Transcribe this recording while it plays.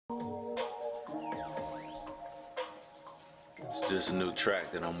It's just a new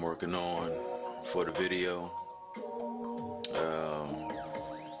track that I'm working on for the video.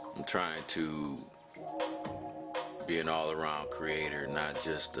 I'm trying to be an all-around creator, not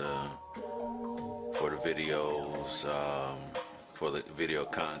just for the videos, for the video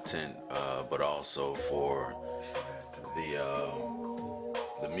content, but also for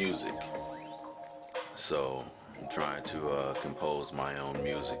the music. So I'm trying to compose my own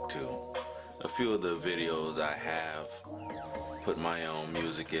music too. A few of the videos I have put my own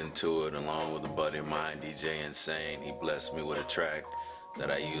music into it, along with a buddy of mine, DJ INSAINE. He blessed me with a track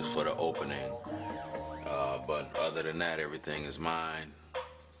that I use for the opening. But other than that, everything is mine.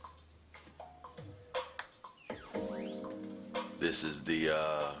 This is the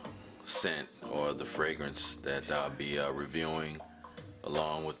scent or the fragrance that I'll be reviewing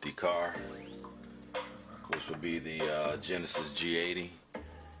along with the car, which will be the Genesis G80.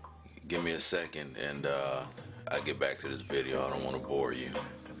 Give me a second and I'll get back to this video. I don't want to bore you.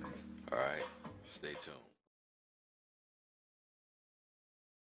 Alright, stay tuned.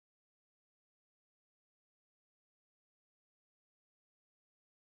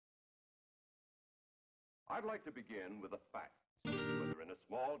 I'd like to begin with a fact. Whether in a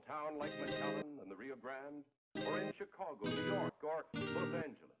small town like Kalan and the Rio Grande, or in Chicago, New York, or Los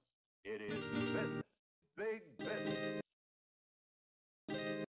Angeles, it is business, big business.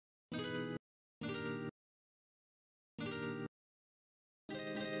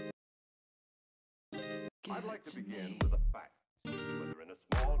 I'd like to begin with a fact. Whether in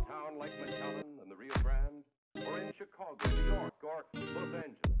a small town like Kalan and the Rio Grande, or in Chicago, New York, or Los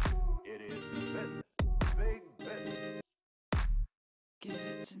Angeles, it is business, big business. Give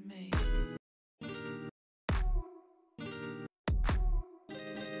it to me.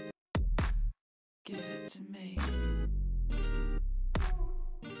 Give it to me.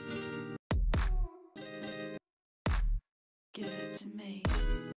 Give it to me.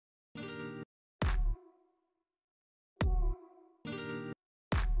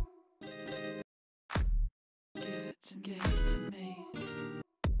 Give it to me.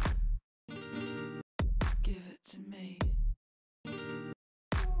 Give it to me.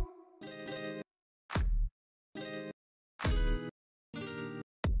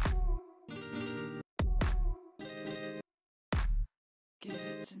 Give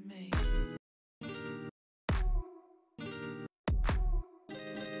it to me.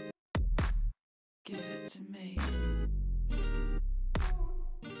 Give it to me.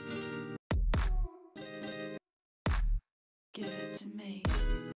 Give it to me.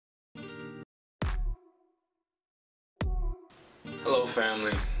 Hello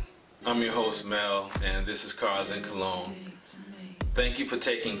family, I'm your host Mel, and this is Cars in Cologne. Thank you for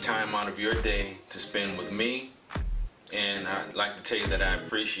taking time out of your day to spend with me, and I'd like to tell you that I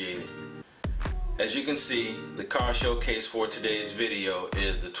appreciate it. As you can see, the car showcase for today's video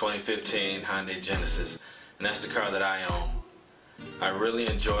is the 2015 Hyundai Genesis, and that's the car that I own. I really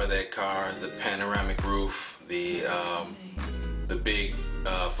enjoy that car, the panoramic roof, the big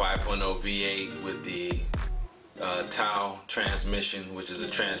 5.0 V8 with the Tau transmission, which is a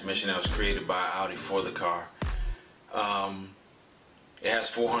transmission that was created by Audi for the car. It has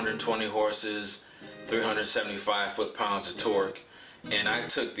 420 horses, 375 foot-pounds of torque, and I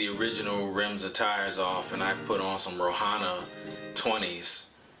took the original rims and tires off and I put on some Rohana 20s,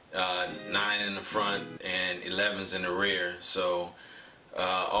 9 in the front and 11s in the rear, so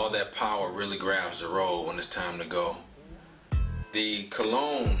all that power really grabs the road when it's time to go. The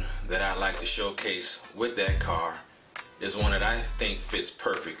cologne that I like to showcase with that car is one that I think fits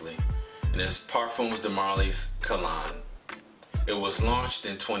perfectly, and it's Parfums De Marly's Kalan. It was launched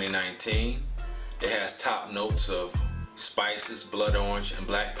in 2019. It has top notes of spices, blood orange, and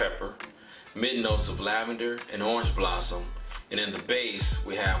black pepper, mid notes of lavender and orange blossom, and in the base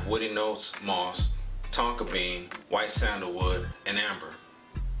we have woody notes, moss, tonka bean, white sandalwood, and amber.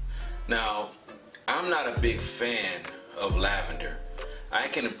 Now, I'm not a big fan of lavender. I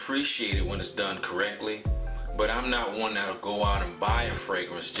can appreciate it when it's done correctly, but I'm not one that'll go out and buy a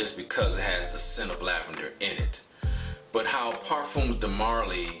fragrance just because it has the scent of lavender in it. But how Parfums De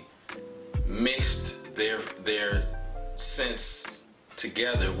Marly mixed their scents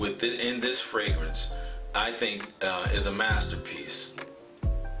together in this fragrance, I think is a masterpiece.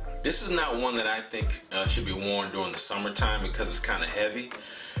 This is not one that I think should be worn during the summertime because it's kind of heavy,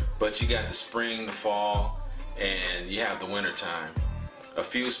 but you got the spring, the fall, and you have the winter time. A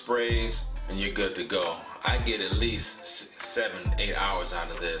few sprays and you're good to go. I get at least 7-8 hours out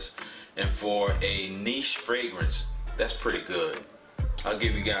of this, and for a niche fragrance, that's pretty good. I'll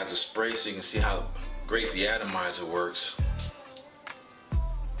give you guys a spray so you can see how great the atomizer works.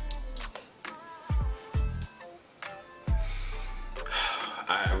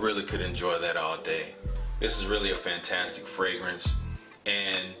 really could enjoy that all day. This is really a fantastic fragrance,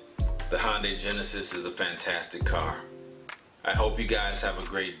 and the Hyundai Genesis is a fantastic car. I hope you guys have a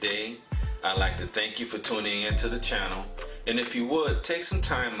great day. I'd like to thank you for tuning into the channel, and if you would, take some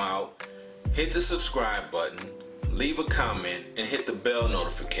time out, hit the subscribe button, leave a comment, and hit the bell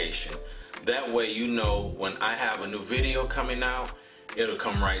notification. That way you know when I have a new video coming out, it'll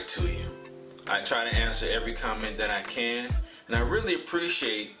come right to you. I try to answer every comment that I can, and I really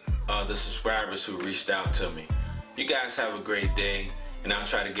appreciate the subscribers who reached out to me. You guys have a great day, and I'll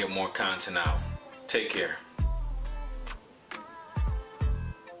try to get more content out. Take care.